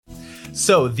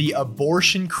So the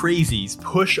abortion crazies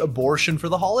push abortion for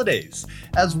the holidays,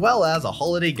 as well as a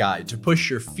holiday guide to push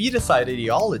your feticide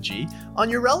ideology on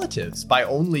your relatives by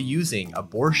only using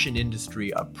abortion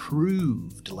industry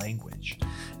approved language.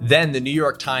 Then the New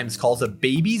York Times calls a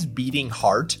baby's beating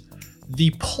heart the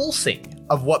pulsing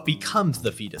of what becomes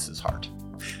the fetus's heart.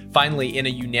 Finally, in a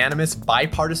unanimous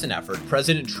bipartisan effort,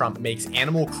 President Trump makes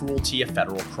animal cruelty a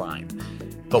federal crime.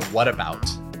 But what about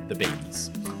the babies?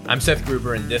 I'm Seth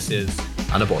Gruber, and this is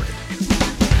Unaborted.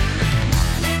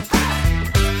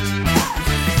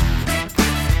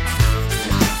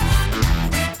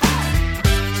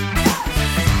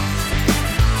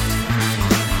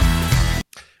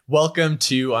 Welcome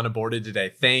to Unaborted today.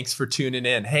 Thanks for tuning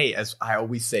in. Hey, as I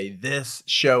always say, this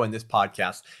show and this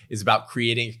podcast is about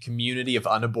creating a community of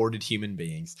unaborted human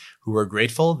beings who are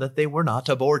grateful that they were not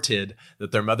aborted,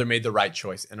 that their mother made the right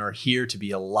choice, and are here to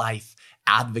be a life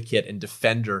advocate and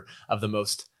defender of the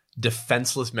most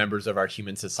defenseless members of our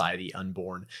human society,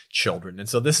 unborn children. And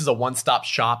so this is a one-stop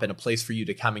shop and a place for you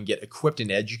to come and get equipped and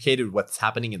educated with what's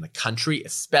happening in the country,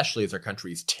 especially as our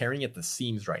country is tearing at the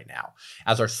seams right now,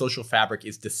 as our social fabric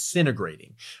is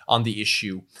disintegrating on the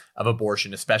issue of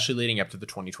abortion, especially leading up to the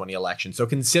 2020 election. So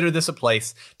consider this a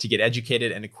place to get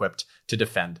educated and equipped to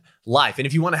defend life. And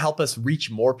if you want to help us reach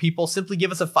more people, simply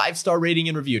give us a 5-star rating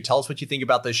and review. Tell us what you think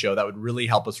about this show. That would really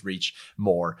help us reach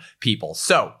more people.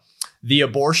 So the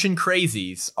abortion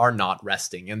crazies are not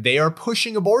resting, and they are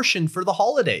pushing abortion for the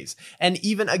holidays, and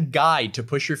even a guide to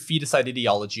push your feticide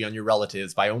ideology on your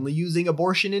relatives by only using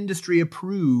abortion industry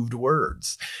approved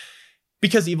words.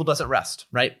 Because evil doesn't rest,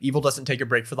 right? Evil doesn't take a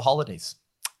break for the holidays.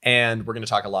 And we're going to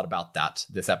talk a lot about that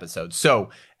this episode. So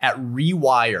at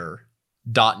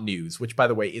rewire.news, which by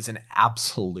the way is an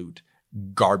absolute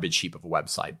garbage heap of a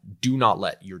website. Do not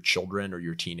let your children or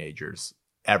your teenagers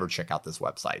ever check out this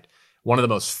website. One of the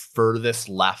most furthest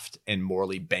left and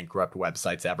morally bankrupt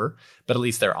websites ever, but at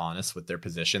least they're honest with their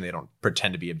position. They don't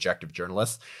pretend to be objective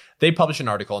journalists. They published an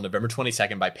article on November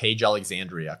 22nd by Paige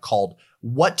Alexandria called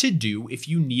 "What to Do If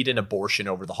You Need an Abortion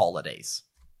Over the Holidays."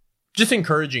 Just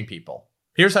encouraging people.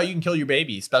 Here's how you can kill your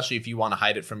baby, especially if you want to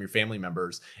hide it from your family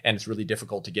members and it's really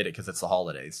difficult to get it because it's the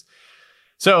holidays.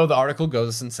 So the article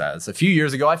goes and says, "A few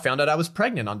years ago, I found out I was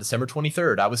pregnant on December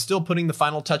 23rd. I was still putting the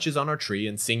final touches on our tree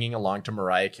and singing along to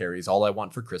Mariah Carey's All I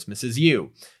Want for Christmas Is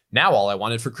You. Now all I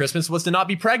wanted for Christmas was to not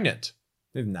be pregnant."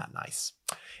 Isn't that nice?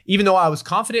 "Even though I was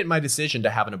confident in my decision to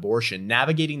have an abortion,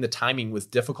 navigating the timing was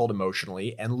difficult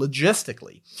emotionally and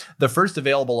logistically. The first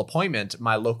available appointment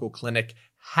my local clinic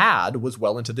had was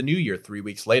well into the new year, 3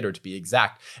 weeks later to be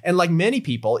exact. And like many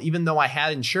people, even though I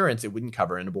had insurance, it wouldn't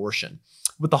cover an abortion.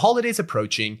 With the holidays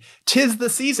approaching, 'tis the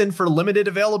season for limited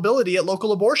availability at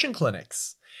local abortion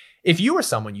clinics. If you or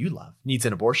someone you love needs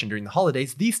an abortion during the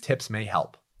holidays, these tips may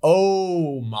help."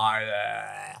 Oh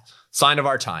my, sign of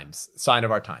our times, sign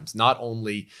of our times. Not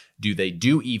only do they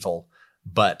do evil,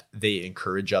 but they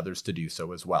encourage others to do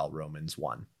so as well, Romans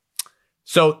 1.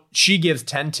 So she gives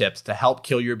 10 tips to help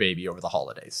kill your baby over the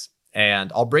holidays.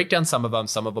 And I'll break down some of them.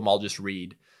 Some of them I'll just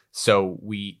read so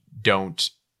we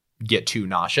don't get too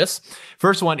nauseous.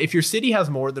 First one, if your city has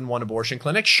more than one abortion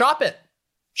clinic, shop it.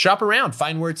 Shop around,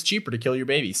 find where it's cheaper to kill your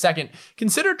baby. Second,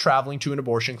 consider traveling to an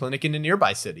abortion clinic in a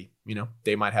nearby city. You know,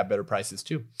 they might have better prices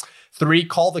too. 3,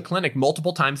 call the clinic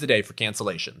multiple times a day for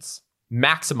cancellations.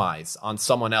 Maximize on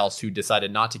someone else who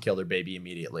decided not to kill their baby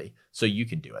immediately so you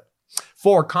can do it.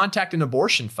 4, contact an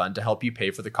abortion fund to help you pay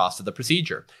for the cost of the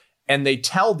procedure. And they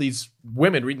tell these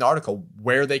women, reading the article,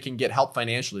 where they can get help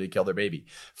financially to kill their baby.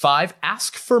 5,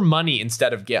 ask for money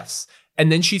instead of gifts. And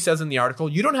then she says in the article,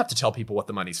 you don't have to tell people what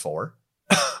the money's for.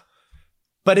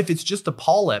 But if it's just a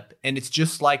polyp and it's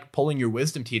just like pulling your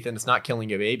wisdom teeth and it's not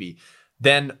killing a baby,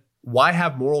 then why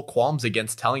have moral qualms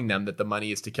against telling them that the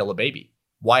money is to kill a baby?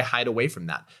 Why hide away from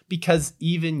that? Because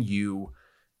even you,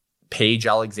 Paige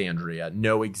Alexandria,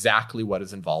 know exactly what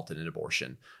is involved in an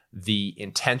abortion: the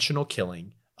intentional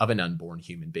killing of an unborn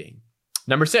human being.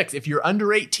 Number 6, if you're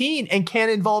under 18 and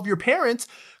can't involve your parents,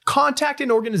 contact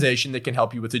an organization that can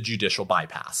help you with a judicial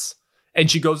bypass. And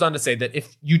she goes on to say that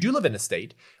if you do live in a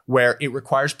state where it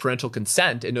requires parental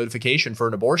consent and notification for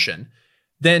an abortion,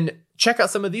 then check out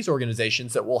some of these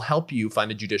organizations that will help you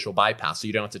find a judicial bypass so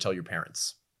you don't have to tell your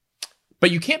parents.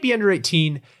 But you can't be under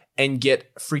 18 and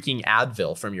get freaking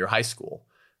Advil from your high school.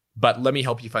 But let me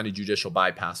help you find a judicial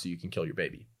bypass so you can kill your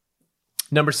baby.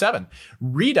 Number 7,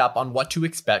 read up on what to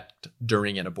expect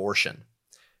during an abortion.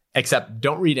 Except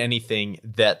don't read anything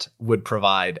that would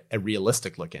provide a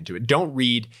realistic look into it. Don't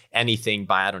read anything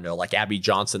by, I don't know, like Abby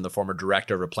Johnson, the former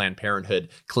director of a Planned Parenthood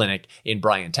clinic in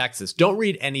Bryan, Texas. Don't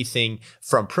read anything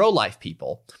from pro-life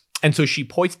people. And so she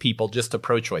points people just to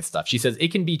pro-choice stuff. She says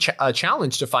it can be a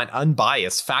challenge to find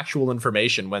unbiased, factual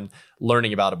information when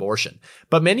learning about abortion.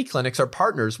 But many clinics are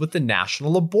partners with the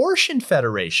National Abortion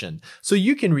Federation. So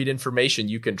you can read information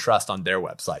you can trust on their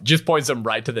website. Just points them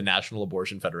right to the National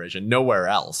Abortion Federation, nowhere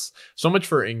else. So much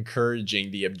for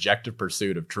encouraging the objective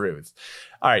pursuit of truth.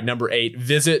 All right, number 8,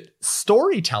 visit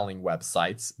storytelling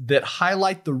websites that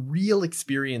highlight the real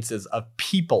experiences of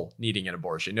people needing an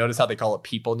abortion. Notice how they call it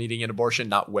people needing an abortion,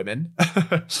 not women.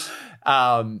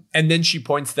 And then she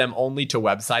points them only to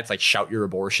websites like Shout Your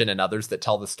Abortion and others that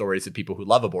tell the stories of people who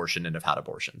love abortion and have had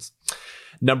abortions.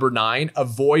 Number 9,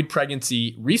 avoid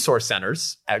pregnancy resource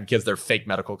centers because they're fake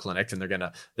medical clinics,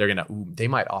 and they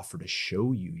might offer to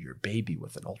show you your baby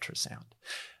with an ultrasound.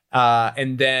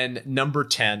 And then number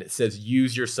 10, it says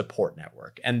use your support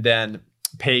network. And then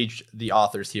Paige, the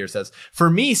authors here, says, for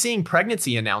me, seeing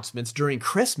pregnancy announcements during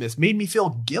Christmas made me feel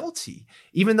guilty,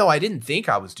 even though I didn't think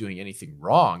I was doing anything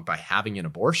wrong by having an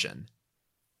abortion.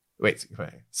 Wait,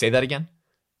 say that again.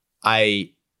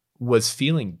 I was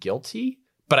feeling guilty,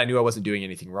 but I knew I wasn't doing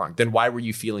anything wrong. Then why were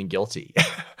you feeling guilty?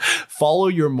 Follow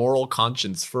your moral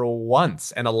conscience for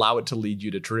once and allow it to lead you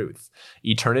to truth.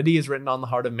 Eternity is written on the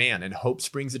heart of man, and hope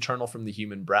springs eternal from the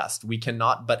human breast. We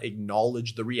cannot but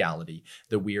acknowledge the reality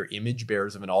that we are image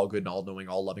bearers of an all good and all knowing,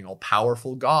 all loving, all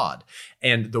powerful God.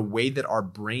 And the way that our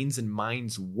brains and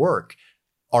minds work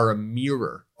are a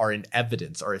mirror, are an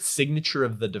evidence, are a signature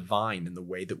of the divine in the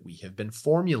way that we have been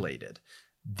formulated.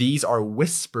 These are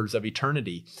whispers of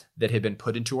eternity that have been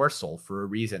put into our soul for a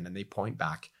reason, and they point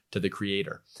back to the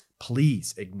Creator.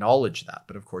 Please acknowledge that.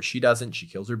 But of course she doesn't. She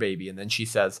kills her baby. And then she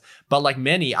says, but like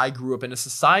many, I grew up in a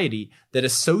society that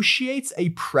associates a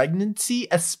pregnancy,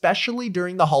 especially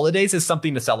during the holidays, as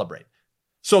something to celebrate.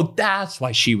 So that's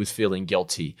why she was feeling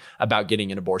guilty about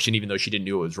getting an abortion, even though she didn't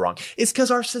know it was wrong. It's because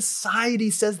our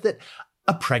society says that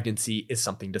a pregnancy is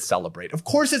something to celebrate. Of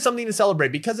course it's something to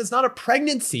celebrate because it's not a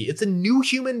pregnancy. It's a new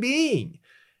human being.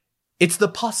 It's the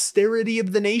posterity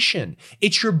of the nation.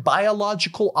 It's your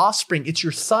biological offspring. It's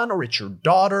your son or it's your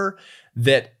daughter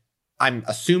that, I'm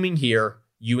assuming here,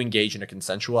 you engage in a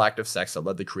consensual act of sex that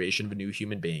led to the creation of a new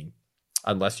human being,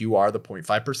 unless you are the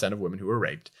 0.5% of women who are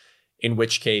raped, in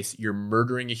which case you're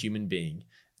murdering a human being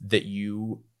that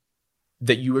you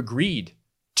agreed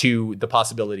to the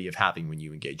possibility of having when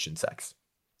you engaged in sex.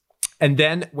 And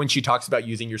then when she talks about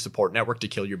using your support network to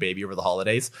kill your baby over the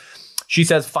holidays, she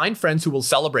says, find friends who will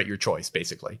celebrate your choice,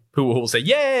 basically, who will say,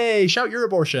 yay, shout your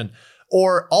abortion.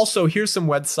 Or also, here's some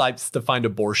websites to find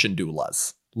abortion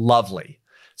doulas. Lovely.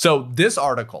 So this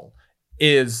article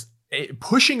is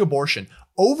pushing abortion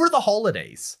over the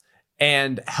holidays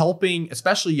and helping,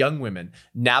 especially young women,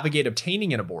 navigate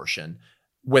obtaining an abortion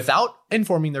without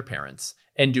informing their parents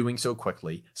and doing so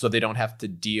quickly so they don't have to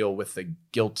deal with a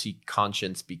guilty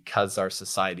conscience because our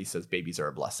society says babies are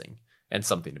a blessing and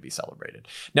something to be celebrated.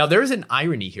 Now, there is an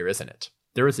irony here, isn't it?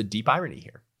 There is a deep irony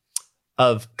here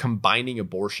of combining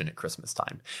abortion at Christmas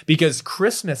time. Because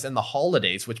Christmas and the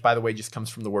holidays, which, by the way, just comes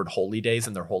from the word holy days,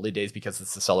 and they're holy days because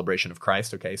it's the celebration of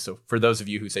Christ, okay? So for those of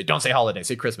you who say, don't say holiday,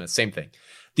 say Christmas, same thing.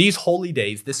 These holy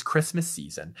days, this Christmas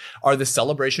season, are the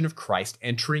celebration of Christ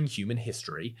entering human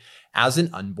history as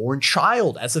an unborn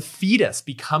child, as a fetus,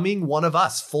 becoming one of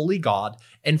us, fully God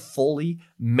and fully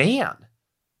man.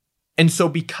 And so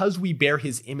because we bear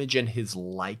his image and his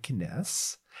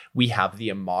likeness, we have the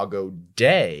Imago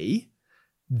Dei,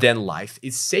 then life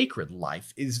is sacred,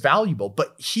 life is valuable.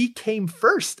 But he came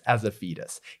first as a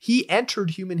fetus. He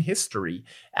entered human history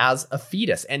as a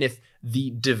fetus. And if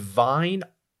the divine,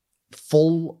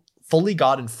 fully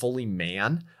God and fully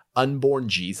man, unborn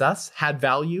Jesus had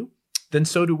value, then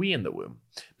so do we in the womb,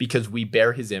 because we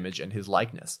bear his image and his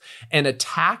likeness. And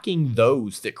attacking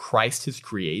those that Christ has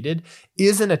created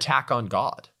is an attack on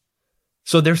God.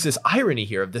 So there's this irony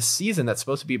here of this season that's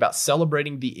supposed to be about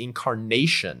celebrating the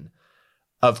incarnation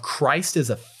of Christ as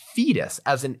a fetus,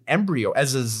 as an embryo,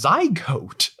 as a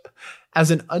zygote,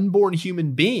 as an unborn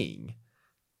human being,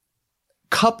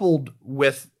 coupled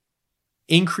with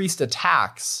increased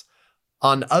attacks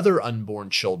on other unborn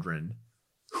children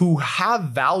who have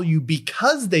value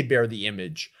because they bear the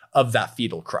image of that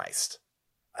fetal Christ.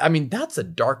 I mean, that's a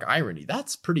dark irony.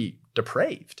 That's pretty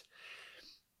depraved.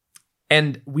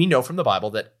 And we know from the Bible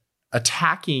that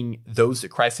attacking those that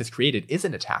Christ has created is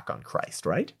an attack on Christ,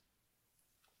 right?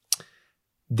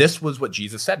 This was what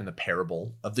Jesus said in the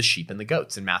parable of the sheep and the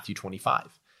goats in Matthew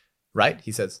 25, right?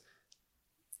 He says,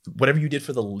 whatever you did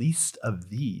for the least of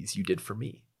these, you did for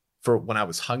me. For when I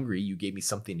was hungry, you gave me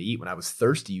something to eat. When I was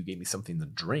thirsty, you gave me something to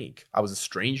drink. I was a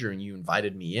stranger and you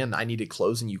invited me in. I needed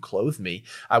clothes and you clothed me.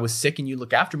 I was sick and you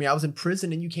looked after me. I was in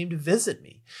prison and you came to visit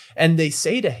me. And they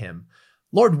say to him,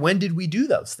 Lord, when did we do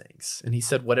those things? And he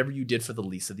said, whatever you did for the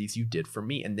least of these, you did for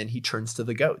me. And then he turns to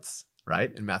the goats,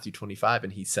 right? In Matthew 25,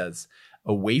 and he says,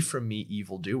 away from me,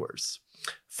 evildoers.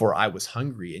 For I was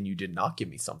hungry and you did not give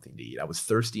me something to eat. I was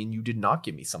thirsty and you did not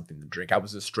give me something to drink. I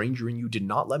was a stranger and you did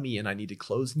not let me in. I needed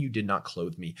clothes and you did not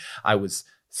clothe me. I was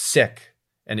sick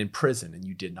and in prison and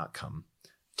you did not come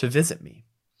to visit me.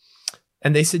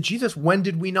 And they said, Jesus, when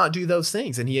did we not do those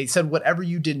things? And he said, whatever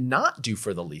you did not do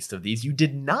for the least of these, you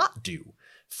did not do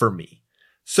for me.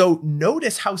 So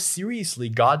notice how seriously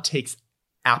God takes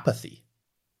apathy.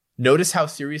 Notice how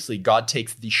seriously God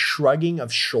takes the shrugging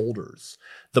of shoulders,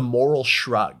 the moral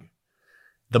shrug,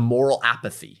 the moral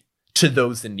apathy to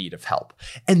those in need of help.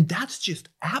 And that's just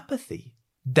apathy.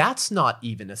 That's not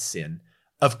even a sin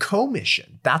of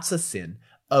commission. That's a sin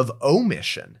of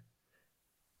omission.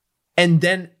 And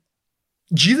then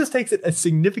Jesus takes it a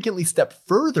significantly step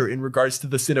further in regards to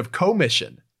the sin of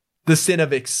commission, the sin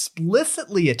of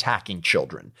explicitly attacking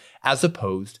children, as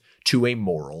opposed to a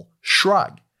moral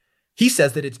shrug. He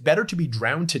says that it's better to be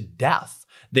drowned to death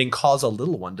than cause a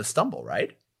little one to stumble,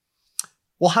 right?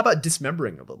 Well, how about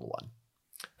dismembering a little one?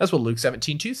 That's what Luke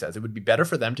 17:2 says. It would be better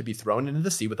for them to be thrown into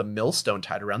the sea with a millstone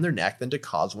tied around their neck than to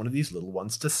cause one of these little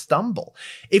ones to stumble.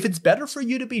 If it's better for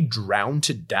you to be drowned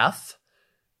to death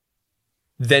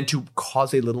than to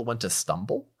cause a little one to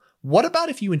stumble, what about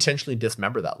if you intentionally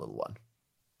dismember that little one?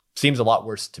 Seems a lot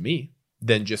worse to me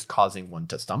than just causing one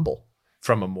to stumble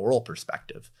from a moral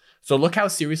perspective. So look how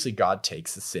seriously God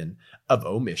takes the sin of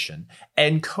omission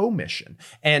and commission.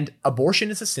 And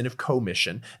abortion is a sin of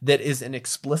commission that is an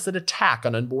explicit attack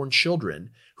on unborn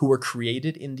children who were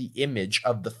created in the image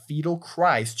of the fetal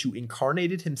Christ who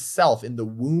incarnated himself in the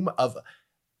womb of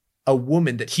a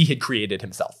woman that he had created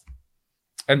himself.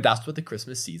 And that's what the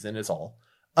Christmas season is all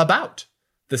about.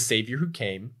 The Savior who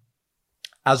came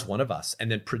as one of us and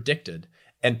then predicted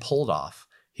and pulled off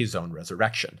his own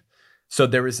resurrection. So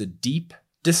there is a deep,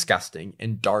 disgusting,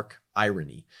 and dark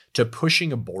irony to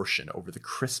pushing abortion over the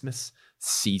Christmas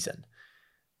season.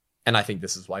 And I think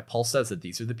this is why Paul says that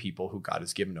these are the people who God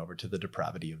has given over to the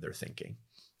depravity of their thinking.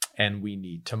 And we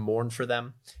need to mourn for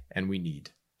them, and we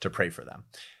need to pray for them.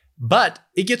 But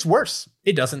it gets worse.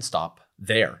 It doesn't stop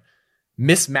there.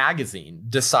 Miss Magazine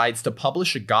decides to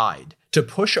publish a guide to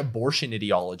push abortion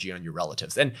ideology on your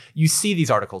relatives. And you see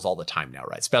these articles all the time now,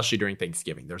 right? Especially during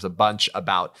Thanksgiving. There's a bunch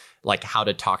about like how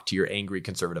to talk to your angry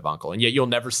conservative uncle. And yet you'll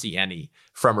never see any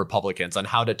from Republicans on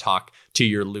how to talk to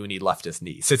your loony leftist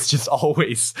niece. It's just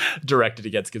always directed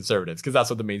against conservatives because that's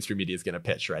what the mainstream media is going to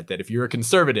pitch, right? That if you're a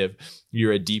conservative,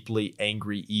 you're a deeply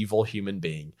angry, evil human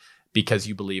being because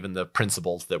you believe in the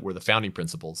principles that were the founding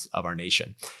principles of our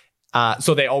nation.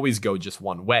 So they always go just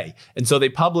one way. And so they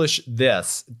publish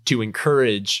this to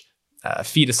encourage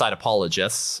feticide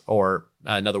apologists, or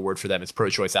another word for them is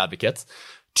pro-choice advocates,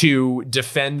 to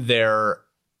defend their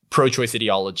pro-choice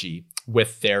ideology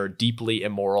with their deeply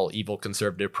immoral, evil,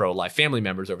 conservative, pro-life family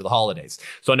members over the holidays.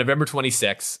 So on November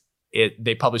 26th,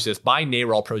 they publish this by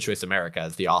NARAL Pro-Choice America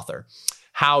as the author.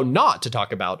 How not to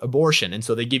talk about abortion. And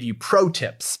so they give you pro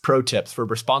tips for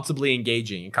responsibly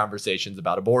engaging in conversations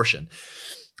about abortion.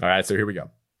 All right, so here we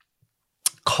go.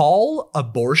 Call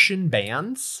abortion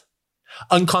bans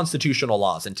unconstitutional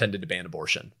laws intended to ban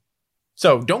abortion.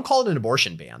 So don't call it an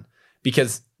abortion ban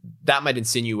because that might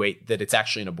insinuate that it's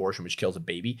actually an abortion which kills a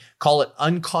baby. Call it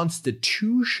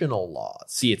unconstitutional laws.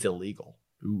 See, it's illegal.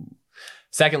 Ooh.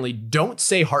 Secondly, don't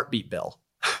say heartbeat bill.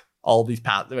 All these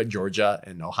Georgia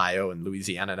and Ohio and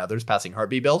Louisiana and others passing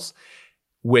heartbeat bills,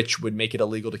 which would make it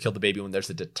illegal to kill the baby when there's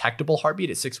a detectable heartbeat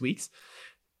at 6 weeks.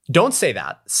 Don't say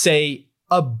that. Say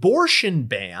abortion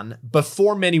ban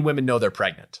before many women know they're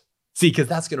pregnant. See, because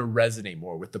that's going to resonate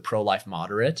more with the pro-life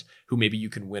moderate who maybe you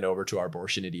can win over to our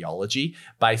abortion ideology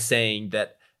by saying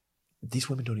that these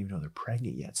women don't even know they're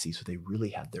pregnant yet. See, so they really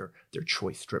had their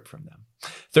choice stripped from them.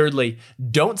 Thirdly,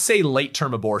 don't say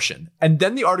late-term abortion. And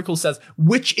then the article says,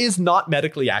 which is not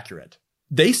medically accurate.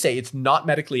 They say it's not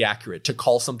medically accurate to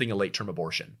call something a late-term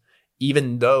abortion,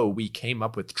 even though we came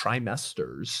up with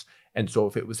trimesters. And so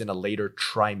if it was in a later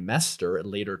trimester, a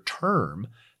later term,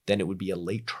 then it would be a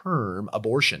late-term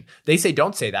abortion. They say,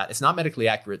 don't say that. It's not medically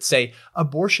accurate. Say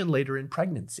abortion later in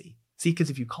pregnancy. See, because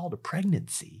if you call it a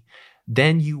pregnancy,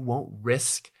 then you won't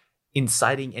risk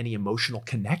inciting any emotional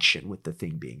connection with the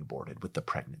thing being aborted, with the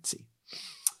pregnancy.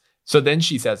 So then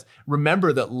she says,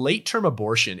 remember that late-term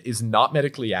abortion is not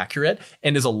medically accurate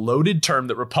and is a loaded term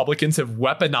that Republicans have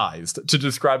weaponized to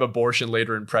describe abortion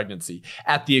later in pregnancy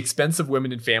at the expense of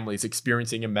women and families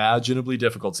experiencing imaginably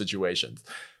difficult situations.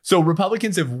 So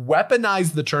Republicans have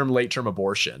weaponized the term late-term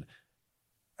abortion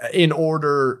in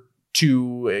order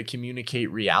to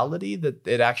communicate reality that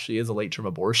it actually is a late-term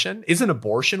abortion. Isn't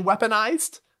abortion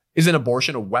weaponized? Isn't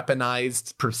abortion a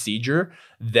weaponized procedure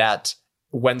that,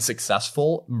 when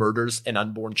successful, murders an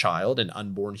unborn child, an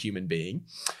unborn human being?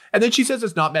 And then she says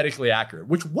it's not medically accurate,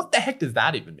 which what the heck does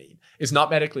that even mean? It's not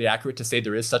medically accurate to say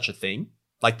there is such a thing?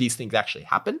 Like these things actually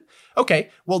happen? Okay,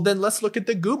 well then let's look at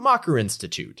the Guttmacher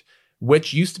Institute,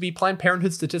 which used to be Planned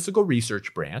Parenthood's statistical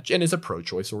research branch and is a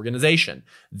pro-choice organization.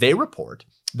 They report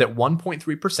that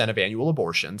 1.3% of annual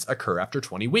abortions occur after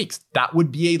 20 weeks. That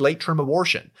would be a late-term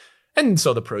abortion. And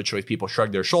so the pro-choice people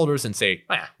shrug their shoulders and say,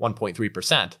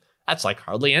 1.3%. That's like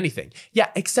hardly anything.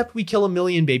 Yeah, except we kill 1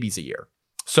 million babies a year.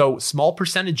 So small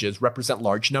percentages represent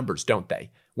large numbers, don't they?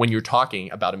 When you're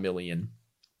talking about 1 million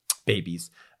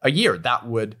babies a year, that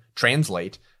would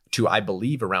translate to, I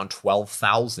believe, around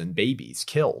 12,000 babies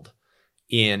killed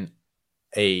in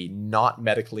a not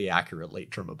medically accurate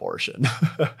late-term abortion.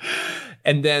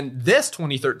 And then this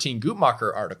 2013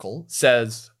 Guttmacher article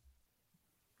says,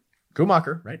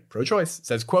 Guttmacher, right, pro-choice,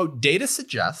 says, quote, data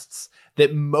suggests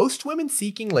that most women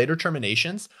seeking later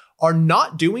terminations are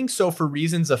not doing so for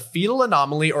reasons of fetal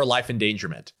anomaly or life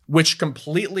endangerment, which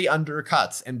completely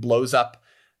undercuts and blows up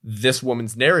this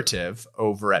woman's narrative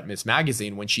over at Ms.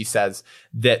 Magazine when she says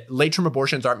that late-term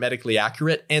abortions aren't medically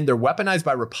accurate and they're weaponized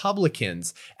by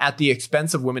Republicans at the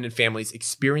expense of women and families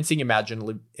experiencing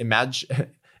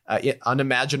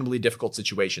unimaginably difficult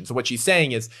situations. So what she's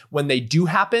saying is when they do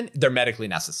happen, they're medically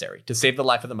necessary to save the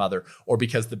life of the mother or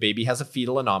because the baby has a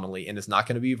fetal anomaly and is not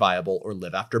going to be viable or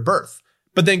live after birth.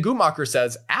 But then Guttmacher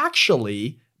says,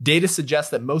 actually, data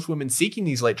suggests that most women seeking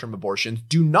these late-term abortions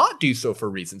do not do so for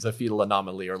reasons of fetal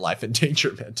anomaly or life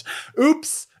endangerment.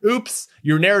 Oops,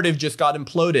 your narrative just got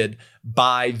imploded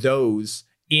by those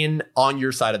on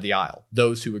your side of the aisle,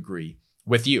 those who agree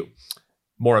with you.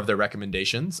 More of their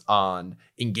recommendations on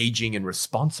engaging in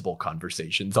responsible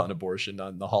conversations on abortion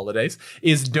on the holidays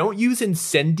is don't use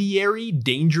incendiary,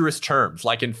 dangerous terms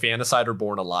like infanticide or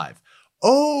born alive.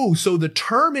 Oh, so the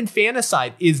term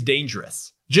infanticide is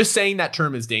dangerous. Just saying that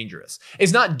term is dangerous.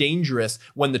 It's not dangerous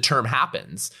when the term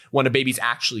happens, when a baby's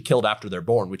actually killed after they're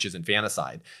born, which is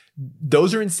infanticide.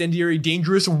 Those are incendiary,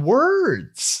 dangerous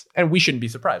words. And we shouldn't be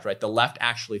surprised, right? The left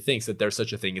actually thinks that there's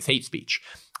such a thing as hate speech.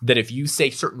 That if you say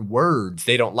certain words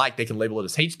they don't like, they can label it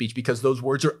as hate speech because those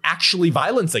words are actually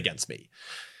violence against me.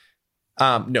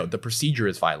 No, the procedure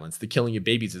is violence. The killing of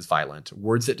babies is violent.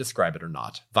 Words that describe it are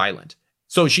not violent.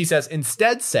 So she says,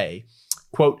 instead say,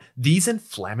 quote, these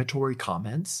inflammatory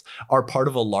comments are part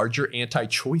of a larger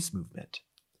anti-choice movement.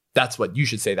 That's what you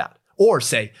should say that. Or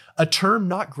say, a term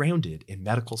not grounded in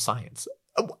medical science.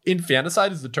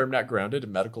 Infanticide is the term not grounded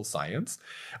in medical science.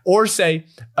 Or say,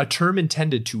 a term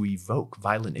intended to evoke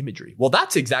violent imagery. Well,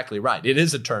 that's exactly right. It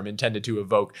is a term intended to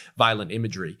evoke violent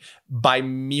imagery by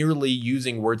merely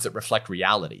using words that reflect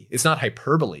reality. It's not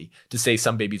hyperbole to say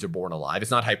some babies are born alive.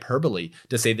 It's not hyperbole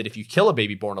to say that if you kill a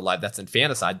baby born alive, that's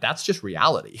infanticide. That's just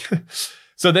reality.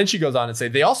 So then she goes on and say,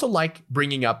 they also like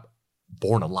bringing up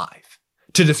born alive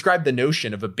to describe the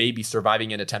notion of a baby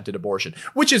surviving an attempted abortion,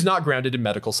 which is not grounded in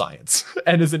medical science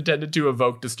and is intended to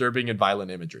evoke disturbing and violent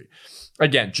imagery.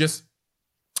 Again, just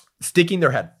sticking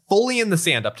their head fully in the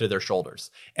sand up to their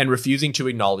shoulders and refusing to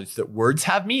acknowledge that words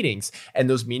have meanings and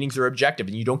those meanings are objective.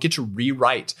 And you don't get to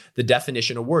rewrite the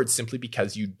definition of words simply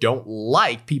because you don't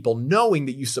like people knowing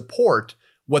that you support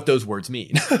what those words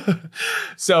mean.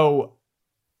 So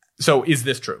is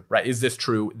this true, right? Is this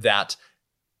true that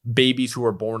babies who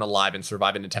are born alive and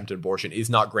survive an attempted abortion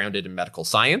is not grounded in medical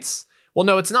science? Well,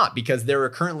 no, it's not, because there are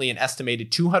currently an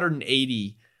estimated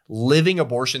 280 living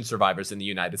abortion survivors in the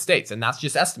United States. And that's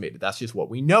just estimated. That's just what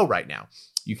we know right now.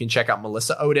 You can check out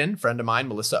Melissa Ohden, friend of mine,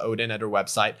 Melissa Ohden, at her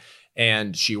website,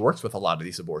 and she works with a lot of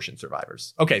these abortion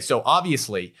survivors. Okay, so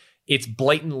obviously it's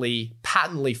blatantly,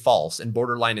 patently false and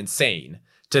borderline insane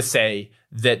to say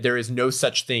that there is no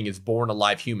such thing as born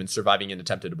alive humans surviving an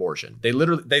attempted abortion.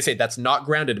 They say that's not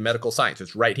grounded in medical science.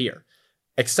 It's right here.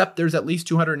 Except there's at least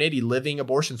 280 living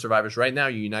abortion survivors right now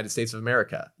in the United States of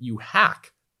America. You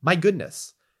hack. My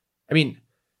goodness. I mean,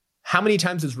 how many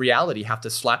times does reality have to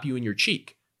slap you in your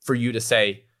cheek for you to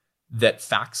say that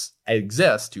facts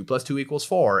exist, 2 + 2 =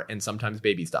 4, and sometimes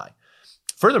babies die?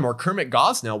 Furthermore, Kermit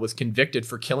Gosnell was convicted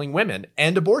for killing women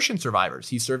and abortion survivors.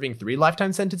 He's serving 3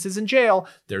 lifetime sentences in jail.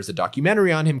 There's a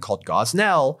documentary on him called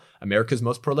Gosnell, America's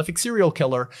most prolific serial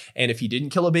killer. And if he didn't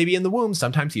kill a baby in the womb,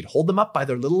 sometimes he'd hold them up by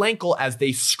their little ankle as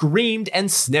they screamed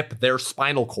and snip their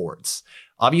spinal cords.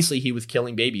 Obviously, he was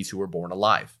killing babies who were born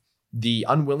alive. The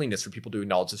unwillingness for people to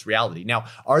acknowledge this reality. Now,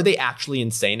 are they actually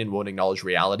insane and won't acknowledge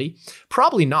reality?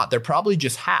 Probably not. They're probably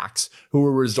just hacks who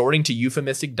are resorting to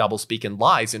euphemistic doublespeak and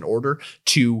lies in order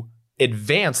to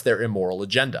advance their immoral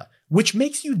agenda, which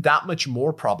makes you that much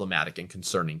more problematic and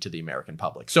concerning to the American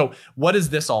public. So what does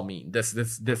this all mean?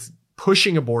 This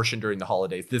pushing abortion during the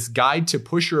holidays, this guide to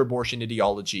push your abortion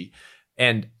ideology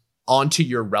and onto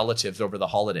your relatives over the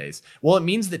holidays. Well, it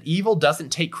means that evil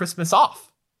doesn't take Christmas off.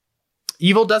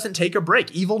 Evil doesn't take a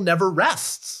break. Evil never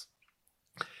rests.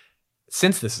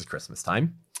 Since this is Christmas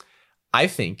time, I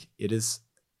think it is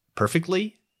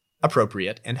perfectly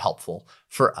appropriate and helpful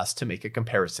for us to make a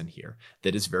comparison here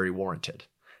that is very warranted.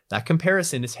 That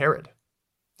comparison is Herod.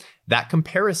 That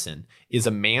comparison is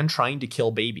a man trying to kill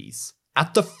babies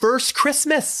at the first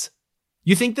Christmas.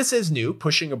 You think this is new,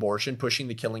 pushing abortion, pushing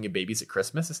the killing of babies at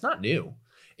Christmas? It's not new.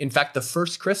 In fact, the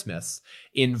first Christmas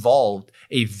involved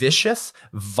a vicious,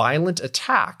 violent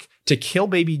attack to kill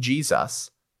baby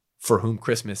Jesus, for whom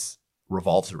Christmas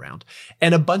revolves around,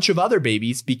 and a bunch of other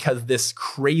babies because this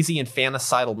crazy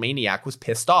infanticidal maniac was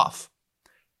pissed off.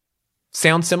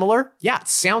 Sound similar? Yeah, it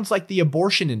sounds like the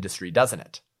abortion industry, doesn't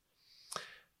it?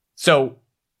 So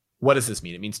what does this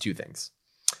mean? It means 2 things.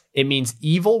 It means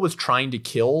evil was trying to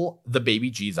kill the baby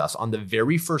Jesus on the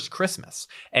very first Christmas.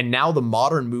 And now the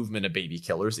modern movement of baby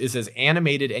killers is as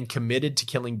animated and committed to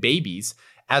killing babies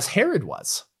as Herod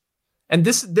was. And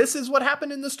this is what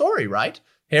happened in the story, right?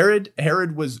 Herod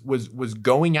was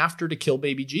going after to kill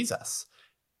baby Jesus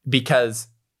because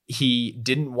he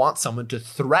didn't want someone to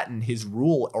threaten his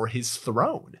rule or his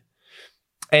throne.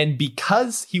 And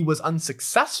because he was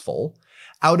unsuccessful,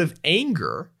 out of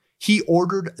anger, he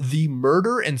ordered the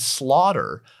murder and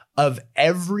slaughter of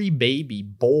every baby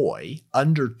boy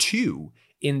under 2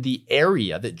 in the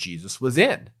area that Jesus was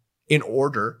in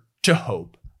order to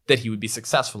hope that he would be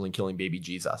successful in killing baby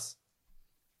Jesus.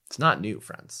 It's not new,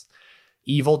 friends.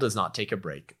 Evil does not take a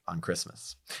break on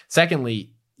Christmas.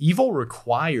 Secondly, evil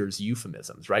requires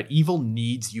euphemisms, right? Evil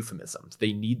needs euphemisms.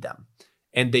 They need them.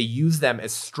 And they use them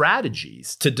as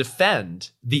strategies to defend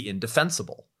the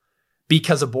indefensible.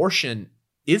 Because abortion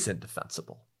is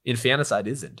indefensible. Infanticide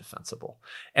is indefensible.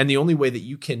 And the only way that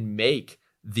you can make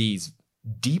these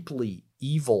deeply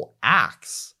evil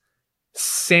acts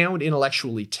sound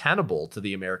intellectually tenable to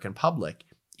the American public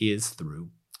is through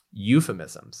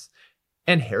euphemisms.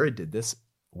 And Herod did this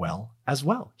well as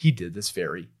well. He did this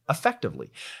very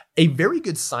effectively. A very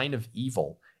good sign of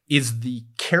evil is the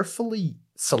carefully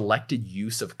selected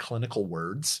use of clinical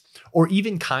words or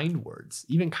even kind words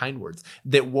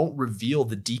that won't reveal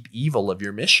the deep evil of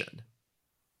your mission.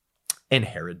 And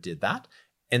Herod did that,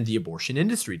 and the abortion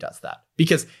industry does that.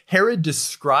 Because Herod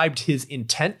described his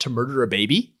intent to murder a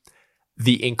baby,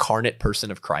 the incarnate person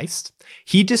of Christ.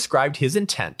 He described his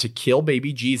intent to kill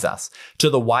baby Jesus to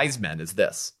the wise men as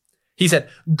this. He said,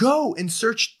 "Go and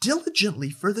search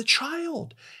diligently for the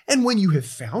child. And when you have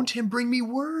found him, bring me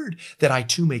word that I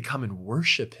too may come and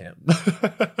worship him."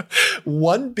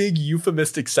 One big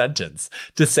euphemistic sentence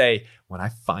to say, when I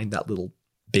find that little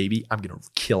baby, I'm going to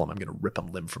kill him. I'm going to rip him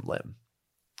limb from limb.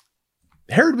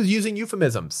 Herod was using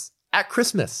euphemisms at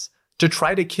Christmas to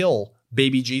try to kill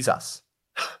baby Jesus.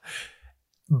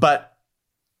 But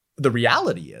the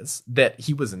reality is that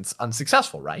he was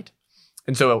unsuccessful, right?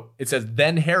 And so it says,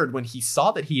 then Herod, when he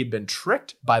saw that he had been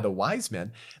tricked by the wise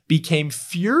men, became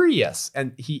furious,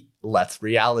 and he lets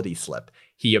reality slip.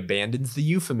 He abandons the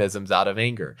euphemisms out of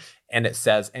anger. And it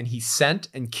says, and he sent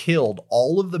and killed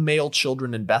all of the male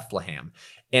children in Bethlehem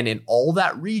and in all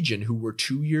that region who were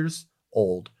 2 years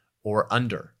old or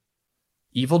under.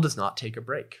 Evil does not take a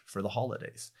break for the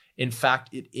holidays. In fact,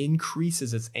 it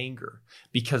increases its anger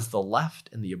because the left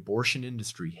and the abortion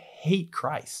industry hate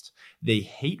Christ. They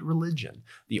hate religion.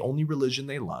 The only religion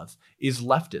they love is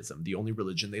leftism. The only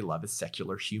religion they love is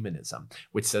secular humanism,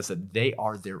 which says that they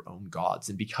are their own gods.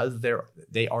 And because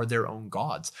they are their own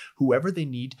gods, whoever they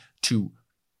need to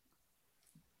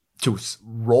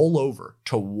roll over,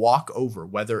 to walk over,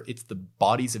 whether it's the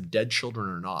bodies of dead children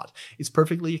or not, is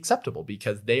perfectly acceptable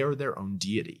because they are their own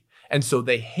deity. And so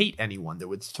they hate anyone that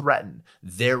would threaten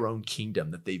their own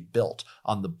kingdom that they've built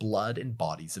on the blood and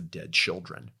bodies of dead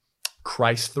children.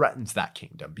 Christ threatens that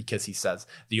kingdom because he says,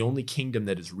 the only kingdom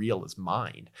that is real is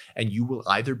mine, and you will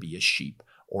either be a sheep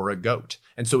or a goat.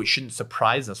 And so it shouldn't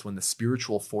surprise us when the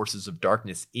spiritual forces of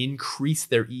darkness increase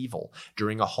their evil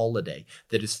during a holiday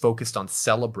that is focused on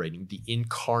celebrating the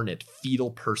incarnate fetal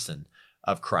person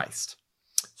of Christ.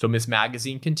 So Ms.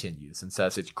 Magazine continues and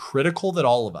says, it's critical that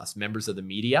all of us, members of the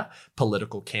media,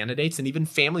 political candidates, and even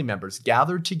family members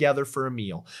gathered together for a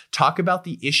meal, talk about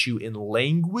the issue in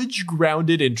language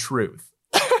grounded in truth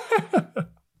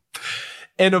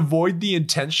and avoid the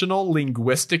intentional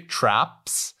linguistic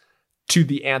traps to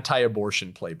the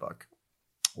anti-abortion playbook.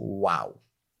 Wow.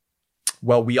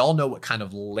 Well, we all know what kind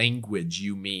of language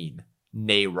you mean,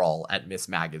 NARAL at Ms.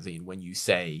 Magazine, when you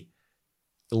say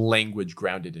language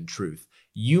grounded in truth.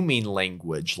 You mean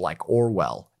language like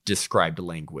Orwell described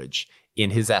language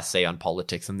in his essay on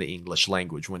politics and the English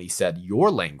language when he said,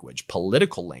 your language,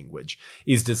 political language,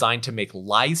 is designed to make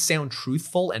lies sound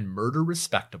truthful and murder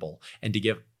respectable and to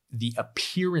give the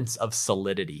appearance of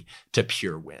solidity to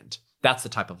pure wind. That's the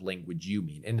type of language you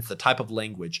mean. And it's the type of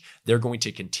language they're going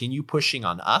to continue pushing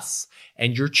on us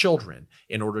and your children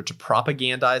in order to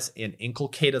propagandize and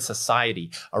inculcate a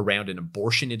society around an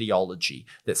abortion ideology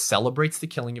that celebrates the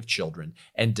killing of children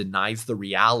and denies the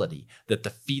reality that the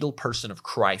fetal person of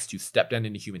Christ who stepped down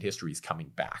into human history is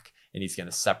coming back. And he's going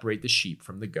to separate the sheep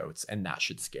from the goats, and that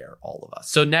should scare all of us.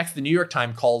 So next, the New York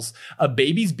Times calls a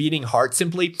baby's beating heart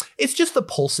simply, it's just the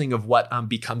pulsing of what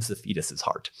becomes the fetus's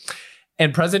heart.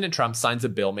 And President Trump signs a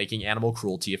bill making animal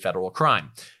cruelty a federal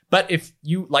crime. But if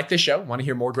you like this show, want to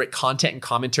hear more great content and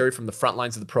commentary from the front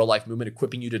lines of the pro-life movement,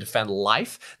 equipping you to defend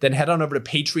life, then head on over to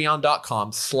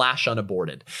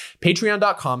patreon.com/unaborted.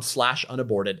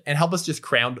 Patreon.com/unaborted, and help us just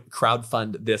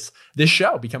crowdfund this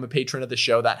show. Become a patron of the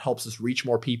show. That helps us reach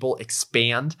more people,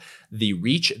 expand the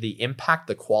reach, the impact,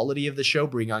 the quality of the show,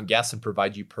 bring on guests, and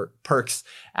provide you perks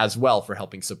as well for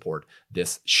helping support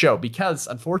this show. Because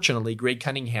unfortunately, Greg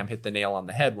Cunningham hit the nail on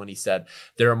the head when he said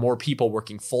there are more people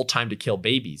working full-time to kill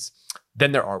babies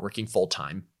than there are working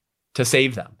full-time to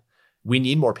save them. We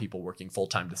need more people working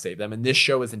full-time to save them. And this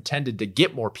show is intended to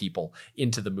get more people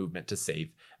into the movement to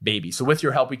save babies. So with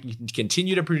your help, we can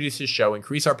continue to produce this show,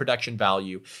 increase our production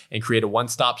value, and create a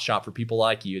one-stop shop for people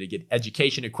like you to get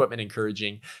education, equipment,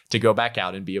 encouraging to go back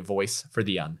out and be a voice for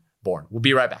the unborn. We'll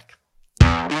be right back.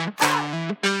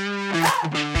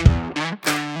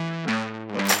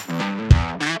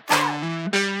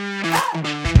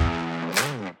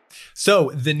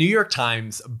 So the New York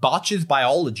Times botches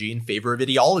biology in favor of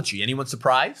ideology. Anyone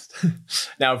surprised?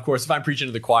 Now, of course, if I'm preaching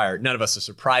to the choir, none of us are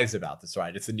surprised about this,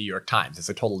 right? It's the New York Times. It's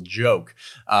a total joke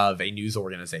of a news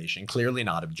organization, clearly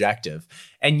not objective.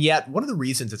 And yet, one of the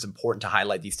reasons it's important to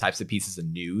highlight these types of pieces of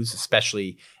news,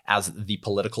 especially as the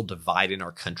political divide in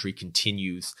our country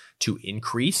continues to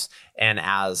increase and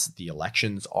as the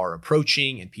elections are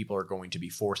approaching and people are going to be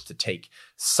forced to take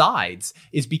sides,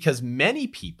 is because many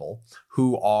people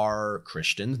who are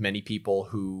Christians, many people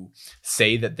who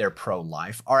say that they're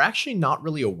pro-life, are actually not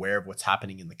really aware of what's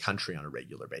happening in the country on a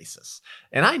regular basis.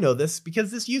 And I know this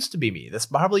because this used to be me. This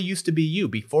probably used to be you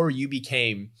before you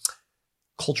became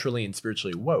culturally and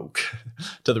spiritually woke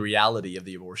to the reality of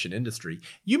the abortion industry.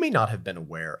 You may not have been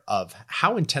aware of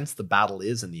how intense the battle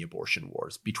is in the abortion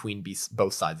wars between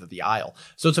both sides of the aisle.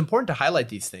 So it's important to highlight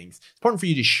these things. It's important for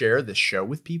you to share this show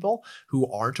with people who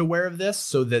aren't aware of this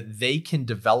so that they can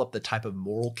develop the type of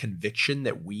moral conviction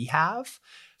that we have,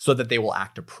 so that they will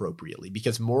act appropriately,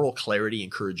 because moral clarity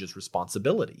encourages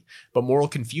responsibility, but moral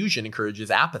confusion encourages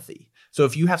apathy. So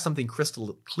if you have something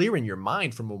crystal clear in your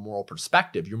mind from a moral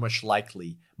perspective, you're much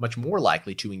more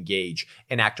likely to engage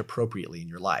and act appropriately in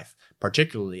your life,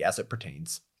 particularly as it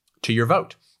pertains to your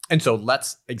vote. And so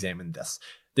let's examine this.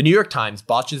 The New York Times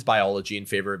botches biology in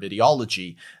favor of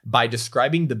ideology by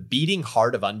describing the beating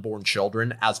heart of unborn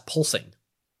children as pulsing.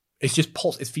 It's just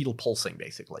pulse. It's fetal pulsing,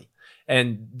 basically.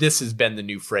 And this has been the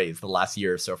new phrase the last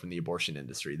year or so from the abortion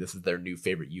industry. This is their new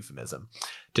favorite euphemism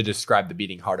to describe the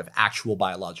beating heart of actual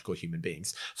biological human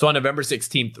beings. So on November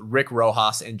 16th, Rick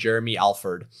Rojas and Jeremy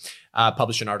Alford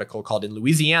published an article called "In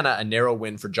Louisiana, a Narrow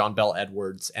Win for John Bel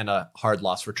Edwards and a Hard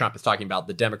Loss for Trump." It's talking about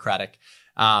the Democratic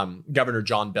Governor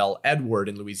John Bel Edwards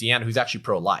in Louisiana, who's actually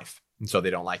pro-life. And so they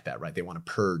don't like that, right? They want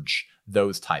to purge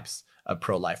those types of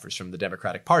pro-lifers from the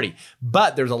Democratic Party.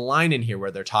 But there's a line in here where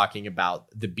they're talking about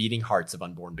the beating hearts of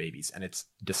unborn babies. And it's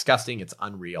disgusting. It's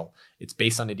unreal. It's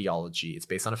based on ideology. It's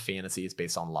based on a fantasy. It's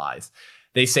based on lies.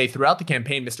 They say throughout the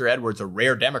campaign, Mr. Edwards, a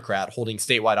rare Democrat holding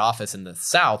statewide office in the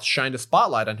South, shined a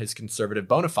spotlight on his conservative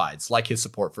bona fides, like his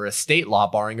support for a state law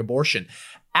barring abortion.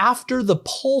 After the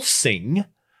pulsing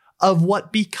of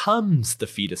what becomes the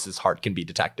fetus's heart can be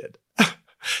detected.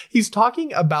 He's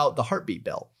talking about the heartbeat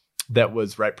bill that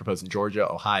was proposed in Georgia,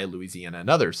 Ohio, Louisiana, and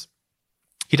others.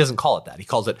 He doesn't call it that. He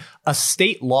calls it a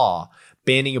state law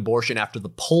banning abortion after the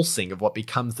pulsing of what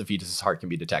becomes the fetus's heart can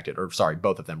be detected. Or sorry,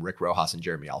 both of them, Rick Rojas and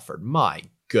Jeremy Alford. My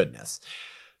goodness.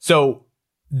 So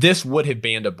this would have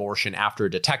banned abortion after a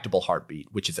detectable heartbeat,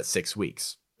 which is at 6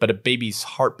 weeks. But a baby's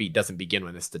heartbeat doesn't begin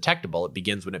when it's detectable. It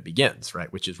begins when it begins,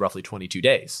 right? Which is roughly 22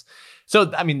 days.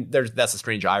 So, I mean, that's a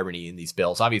strange irony in these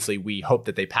bills. Obviously, we hope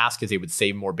that they pass because they would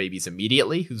save more babies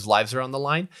immediately whose lives are on the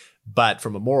line. But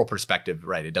from a moral perspective,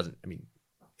 right, it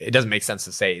doesn't make sense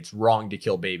to say it's wrong to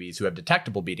kill babies who have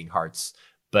detectable beating hearts,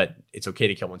 but it's okay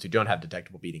to kill ones who don't have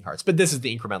detectable beating hearts. But this is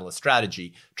the incrementalist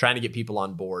strategy, trying to get people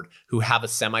on board who have a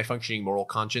semi-functioning moral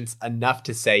conscience enough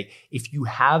to say, if you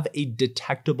have a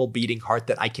detectable beating heart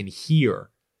that I can hear,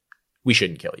 we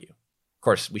shouldn't kill you. Of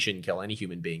course, we shouldn't kill any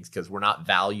human beings because we're not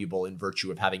valuable in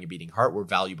virtue of having a beating heart. We're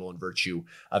valuable in virtue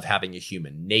of having a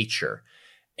human nature.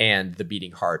 And the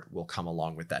beating heart will come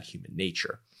along with that human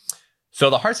nature. So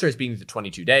the heart starts beating at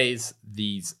 22 days.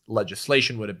 These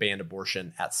legislation would have banned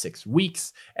abortion at 6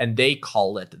 weeks, and they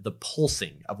call it the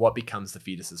pulsing of what becomes the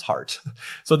fetus's heart.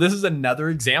 So this is another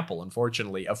example,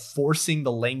 unfortunately, of forcing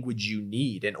the language you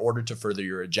need in order to further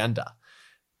your agenda.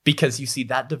 Because you see,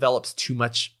 that develops too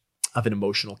much of an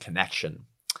emotional connection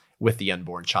with the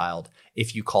unborn child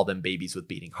if you call them babies with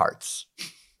beating hearts,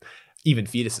 even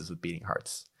fetuses with beating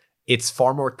hearts. It's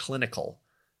far more clinical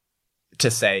to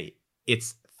say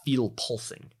it's fetal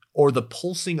pulsing, or the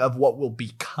pulsing of what will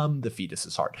become the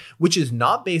fetus's heart, which is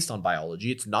not based on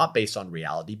biology. It's not based on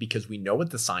reality, because we know what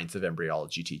the science of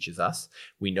embryology teaches us.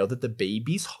 We know that the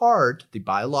baby's heart, the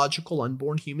biological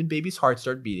unborn human baby's heart,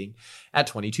 started beating at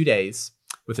 22 days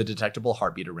with a detectable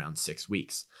heartbeat around 6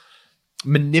 weeks.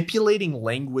 Manipulating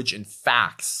language and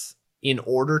facts in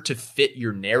order to fit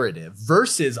your narrative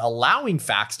versus allowing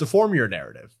facts to form your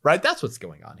narrative, right? That's what's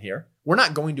going on here. We're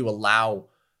not going to allow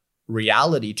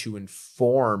reality to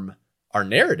inform our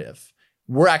narrative.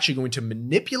 We're actually going to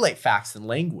manipulate facts and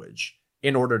language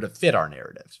in order to fit our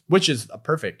narrative, which is a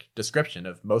perfect description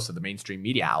of most of the mainstream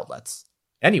media outlets.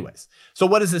 Anyways, so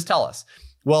what does this tell us?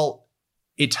 Well,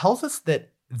 it tells us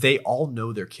that they all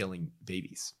know they're killing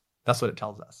babies. That's what it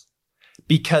tells us.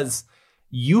 Because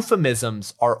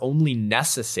euphemisms are only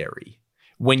necessary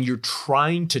when you're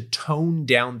trying to tone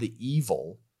down the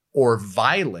evil or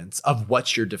violence of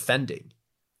what you're defending.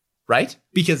 Right?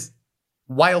 Because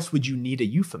why else would you need a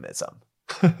euphemism?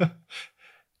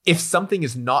 If something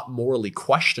is not morally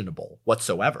questionable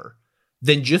whatsoever,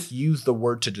 then just use the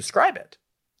word to describe it.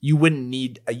 You wouldn't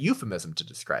need a euphemism to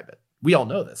describe it. We all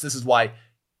know this. This is why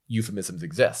euphemisms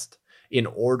exist, in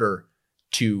order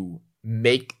to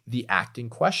make the act in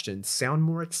question sound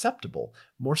more acceptable,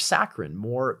 more saccharine,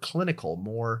 more clinical,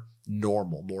 more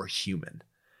normal, more human,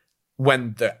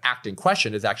 when the act in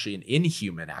question is actually an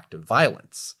inhuman act of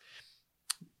violence.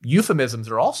 Euphemisms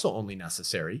are also only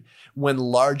necessary when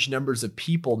large numbers of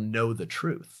people know the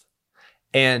truth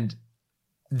and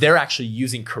they're actually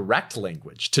using correct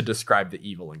language to describe the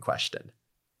evil in question.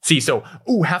 See, so,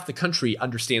 half the country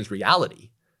understands reality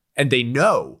and they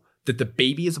know that the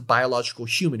baby is a biological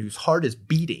human whose heart is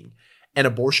beating and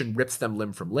abortion rips them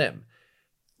limb from limb.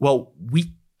 Well,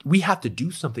 we have to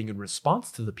do something in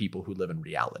response to the people who live in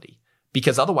reality,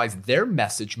 because otherwise their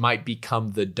message might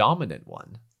become the dominant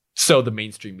one. So the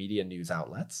mainstream media news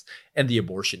outlets and the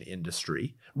abortion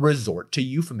industry resort to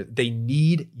euphemisms. They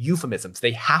need euphemisms.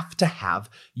 They have to have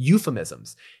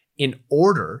euphemisms in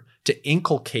order to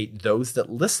inculcate those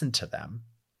that listen to them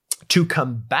to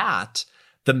combat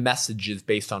the messages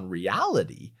based on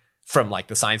reality from like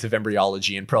the science of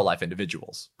embryology and pro-life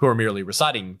individuals who are merely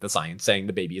reciting the science, saying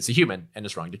the baby is a human and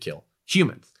it's wrong to kill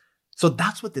humans. So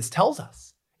that's what this tells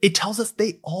us. It tells us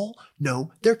they all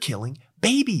know they're killing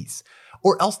babies,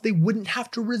 or else they wouldn't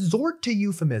have to resort to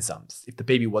euphemisms. If the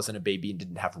baby wasn't a baby and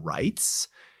didn't have rights,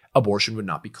 abortion would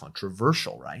not be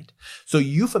controversial, right? So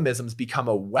euphemisms become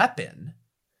a weapon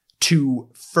to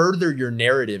further your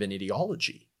narrative and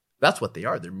ideology. That's what they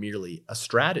are. They're merely a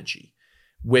strategy,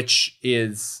 which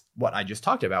is what I just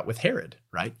talked about with Herod,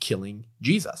 right? Killing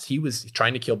Jesus. He was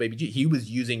trying to kill baby Jesus. He was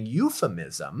using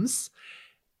euphemisms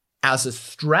as a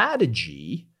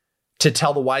strategy to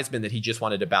tell the wise men that he just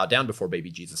wanted to bow down before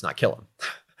baby Jesus, not kill him.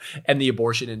 And the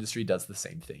abortion industry does the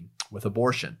same thing with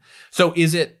abortion. So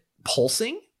is it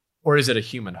pulsing or is it a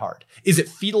human heart? Is it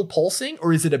fetal pulsing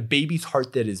or is it a baby's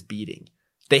heart that is beating?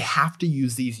 They have to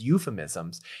use these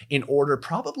euphemisms in order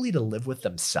probably to live with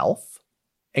themselves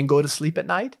and go to sleep at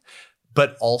night,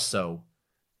 but also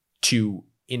to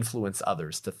influence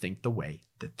others to think the way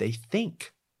that they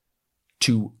think,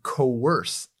 to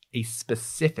coerce a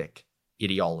specific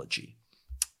ideology.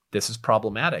 This is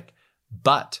problematic,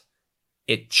 but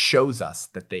it shows us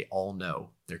that they all know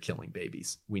they're killing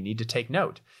babies. We need to take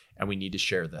note, and we need to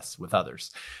share this with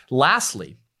others.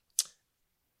 Lastly,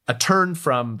 a turn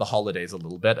from the holidays a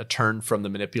little bit, a turn from the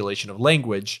manipulation of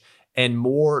language, and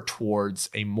more towards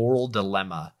a moral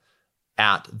dilemma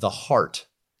at the heart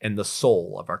and the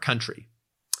soul of our country.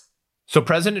 So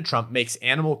President Trump makes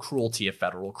animal cruelty a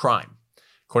federal crime.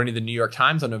 According to the New York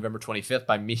Times on November 25th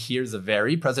by Mihir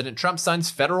Zaveri, President Trump signs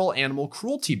federal animal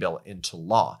cruelty bill into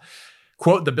law.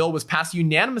 Quote, the bill was passed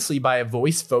unanimously by a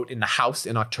voice vote in the House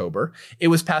in October. It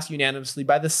was passed unanimously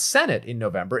by the Senate in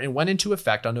November and went into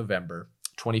effect on November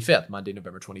 25th, Monday,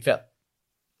 November 25th.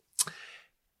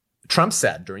 Trump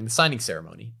said during the signing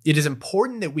ceremony, it is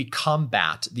important that we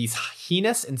combat these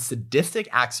heinous and sadistic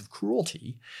acts of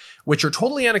cruelty, which are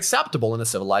totally unacceptable in a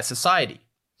civilized society.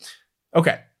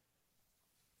 Okay.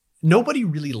 Nobody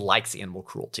really likes animal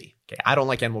cruelty. Okay, I don't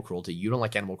like animal cruelty. You don't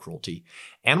like animal cruelty.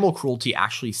 Animal cruelty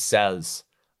actually says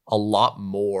a lot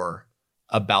more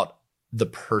about the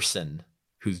person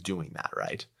who's doing that,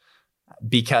 right?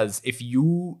 Because if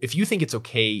you think it's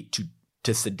okay to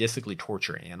sadistically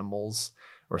torture animals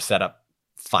or set up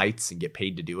fights and get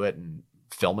paid to do it and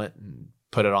film it and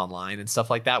put it online and stuff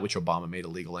like that, which Obama made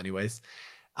illegal anyways,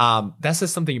 that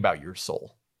says something about your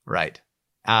soul, right?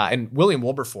 And William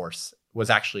Wilberforce was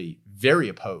actually very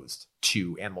opposed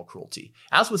to animal cruelty,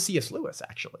 as was C.S. Lewis,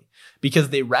 actually, because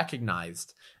they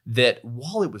recognized that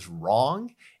while it was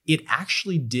wrong, it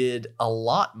actually did a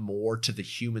lot more to the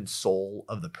human soul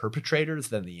of the perpetrators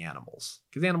than the animals,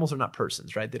 because animals are not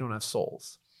persons, right? They don't have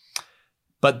souls.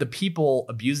 But the people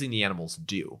abusing the animals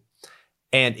do,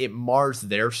 and it mars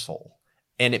their soul,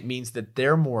 and it means that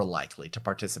they're more likely to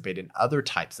participate in other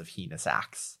types of heinous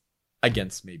acts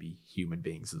against maybe human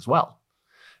beings as well.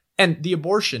 And the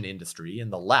abortion industry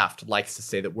and the left likes to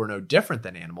say that we're no different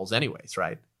than animals anyways,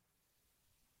 right?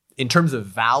 In terms of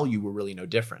value, we're really no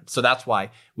different. So that's why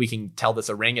we can tell this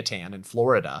orangutan in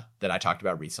Florida that I talked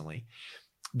about recently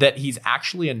that he's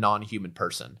actually a non-human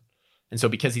person. And so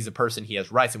because he's a person, he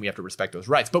has rights and we have to respect those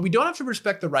rights. But we don't have to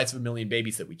respect the rights of 1 million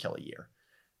babies that we kill a year.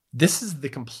 This is the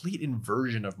complete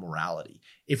inversion of morality.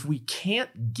 If we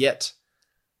can't get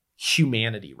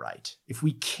humanity right, if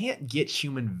we can't get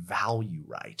human value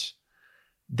right,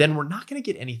 then we're not going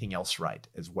to get anything else right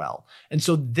as well. And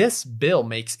so this bill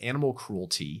makes animal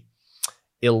cruelty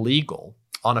illegal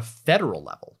on a federal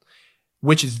level,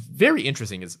 which is very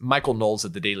interesting. As Michael Knowles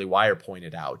at the Daily Wire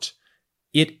pointed out,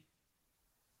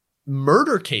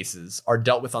 murder cases are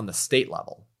dealt with on the state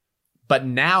level, but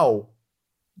now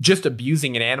just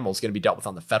abusing an animal is going to be dealt with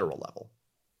on the federal level.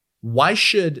 Why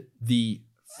should the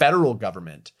federal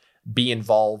government be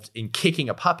involved in kicking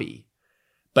a puppy,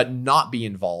 but not be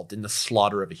involved in the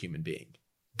slaughter of a human being?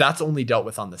 That's only dealt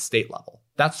with on the state level.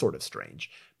 That's sort of strange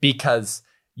because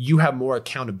you have more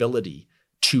accountability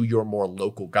to your more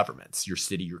local governments, your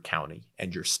city, your county,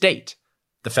 and your state.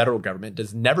 The federal government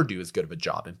does never do as good of a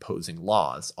job imposing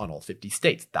laws on all 50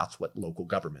 states. That's what local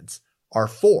governments are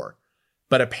for.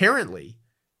 But apparently,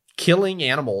 killing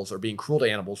animals or being cruel to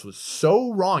animals was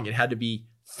so wrong it had to be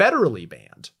federally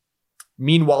banned.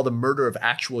 Meanwhile, the murder of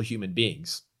actual human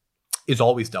beings is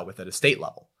always dealt with at a state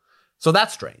level. So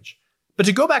that's strange. But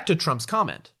to go back to Trump's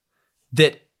comment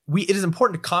that it is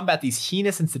important to combat these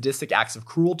heinous and sadistic acts of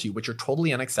cruelty, which are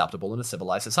totally unacceptable in a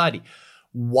civilized society.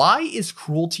 Why is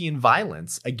cruelty and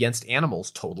violence against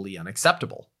animals totally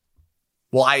unacceptable?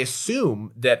 Well, I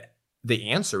assume that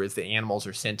the answer is that animals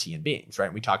are sentient beings,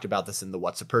 right? We talked about this in the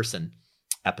What's a Person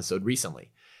episode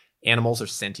recently. Animals are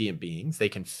sentient beings. They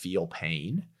can feel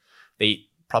pain. They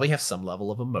probably have some level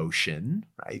of emotion,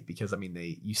 right? Because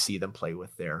you see them play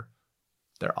with their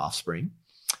offspring.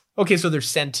 Okay, so they're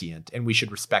sentient and we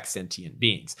should respect sentient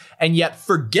beings. And yet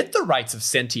forget the rights of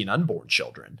sentient unborn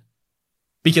children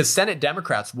because Senate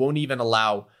Democrats won't even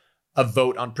allow a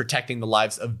vote on protecting the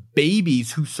lives of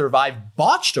babies who survive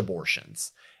botched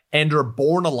abortions and are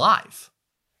born alive.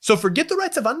 So forget the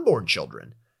rights of unborn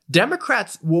children.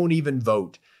 Democrats won't even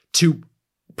vote to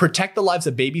protect the lives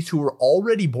of babies who were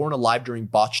already born alive during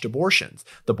botched abortions.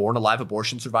 The Born Alive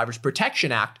Abortion Survivors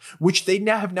Protection Act, which they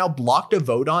have now blocked a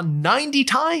vote on 90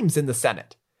 times in the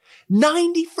Senate.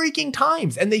 90 freaking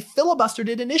times. And they filibustered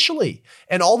it initially.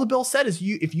 And all the bill said is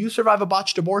if you survive a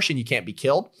botched abortion, you can't be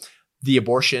killed. The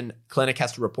abortion clinic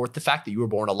has to report the fact that you were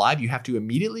born alive. You have to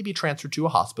immediately be transferred to a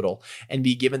hospital and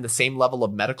be given the same level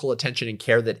of medical attention and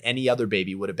care that any other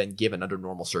baby would have been given under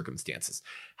normal circumstances.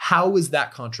 How is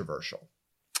that controversial?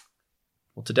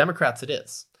 Well, to Democrats, it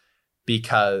is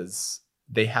because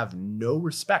they have no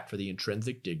respect for the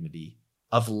intrinsic dignity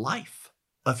of life.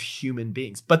 of human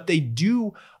beings. But they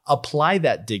do apply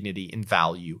that dignity and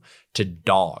value to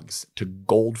dogs, to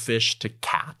goldfish, to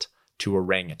cat, to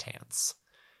orangutans.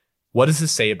 What does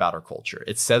this say about our culture?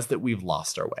 It says that we've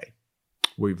lost our way.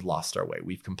 We've lost our way.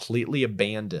 We've completely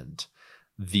abandoned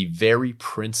the very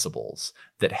principles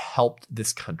that helped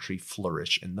this country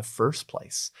flourish in the first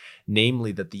place,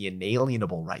 namely that the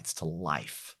inalienable rights to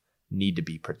life need to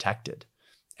be protected,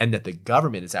 and that the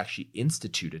government is actually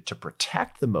instituted to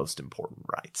protect the most important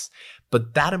rights.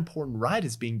 But that important right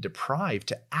is being deprived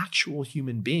to actual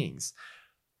human beings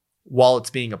while it's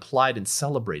being applied and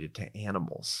celebrated to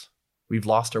animals. We've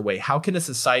lost our way. How can a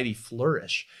society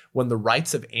flourish when the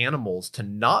rights of animals to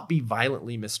not be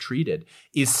violently mistreated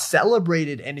is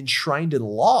celebrated and enshrined in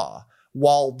law,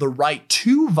 while the right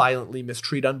to violently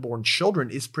mistreat unborn children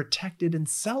is protected and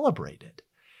celebrated?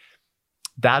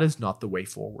 That is not the way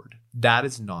forward. That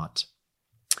is not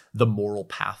the moral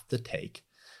path to take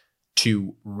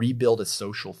to rebuild a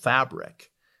social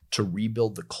fabric, to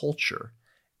rebuild the culture,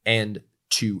 and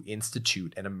to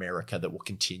institute an America that will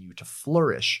continue to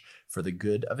flourish for the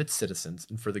good of its citizens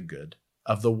and for the good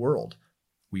of the world.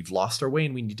 We've lost our way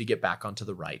and we need to get back onto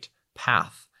the right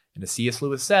path. And as C.S.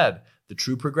 Lewis said, the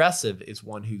true progressive is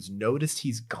one who's noticed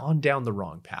he's gone down the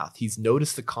wrong path. He's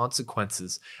noticed the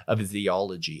consequences of his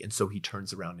theology, and so he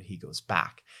turns around and he goes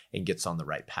back and gets on the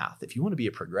right path. If you want to be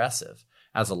a progressive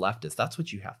as a leftist, that's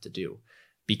what you have to do,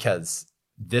 because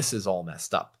this is all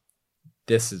messed up.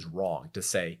 This is wrong to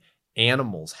say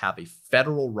animals have a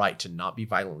federal right to not be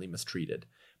violently mistreated,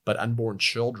 but unborn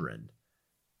children,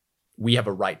 we have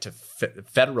a right to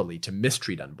federally to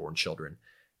mistreat unborn children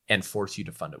and force you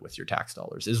to fund it with your tax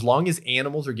dollars. As long as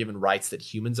animals are given rights that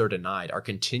humans are denied, our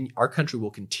country will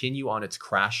continue on its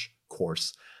crash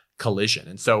course collision.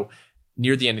 And so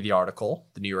near the end of the article,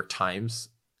 the New York Times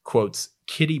quotes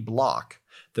Kitty Block,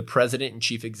 the president and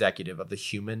chief executive of the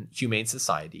Humane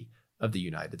Society of the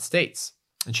United States.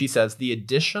 And she says, the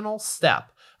additional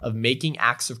step of making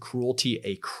acts of cruelty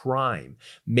a crime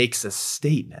makes a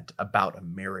statement about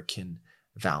American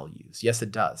values. Yes,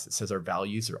 it does. It says our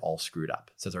values are all screwed up.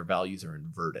 It says our values are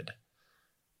inverted.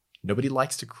 Nobody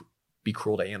likes to be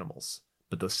cruel to animals,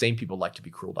 but those same people like to be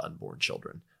cruel to unborn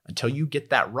children. Until you get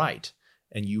that right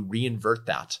and you reinvert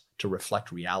that to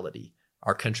reflect reality,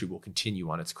 our country will continue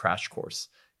on its crash course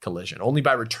collision. Only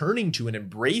by returning to and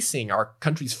embracing our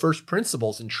country's first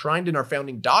principles enshrined in our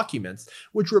founding documents,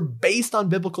 which were based on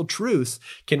biblical truths,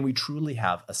 can we truly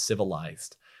have a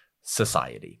civilized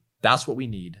society. That's what we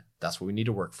need. That's what we need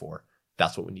to work for.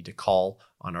 That's what we need to call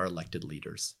on our elected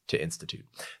leaders to institute.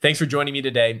 Thanks for joining me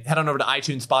today. Head on over to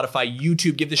iTunes, Spotify,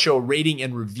 YouTube. Give the show a rating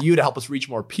and review to help us reach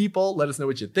more people. Let us know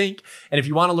what you think. And if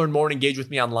you want to learn more and engage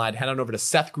with me online, head on over to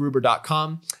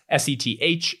SethGruber.com,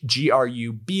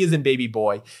 SethGruB as in baby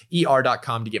boy,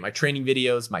 ER.com to get my training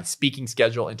videos, my speaking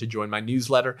schedule, and to join my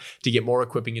newsletter to get more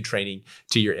equipping and training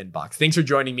to your inbox. Thanks for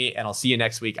joining me, and I'll see you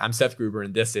next week. I'm Seth Gruber,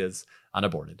 and this is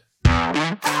Unaborted.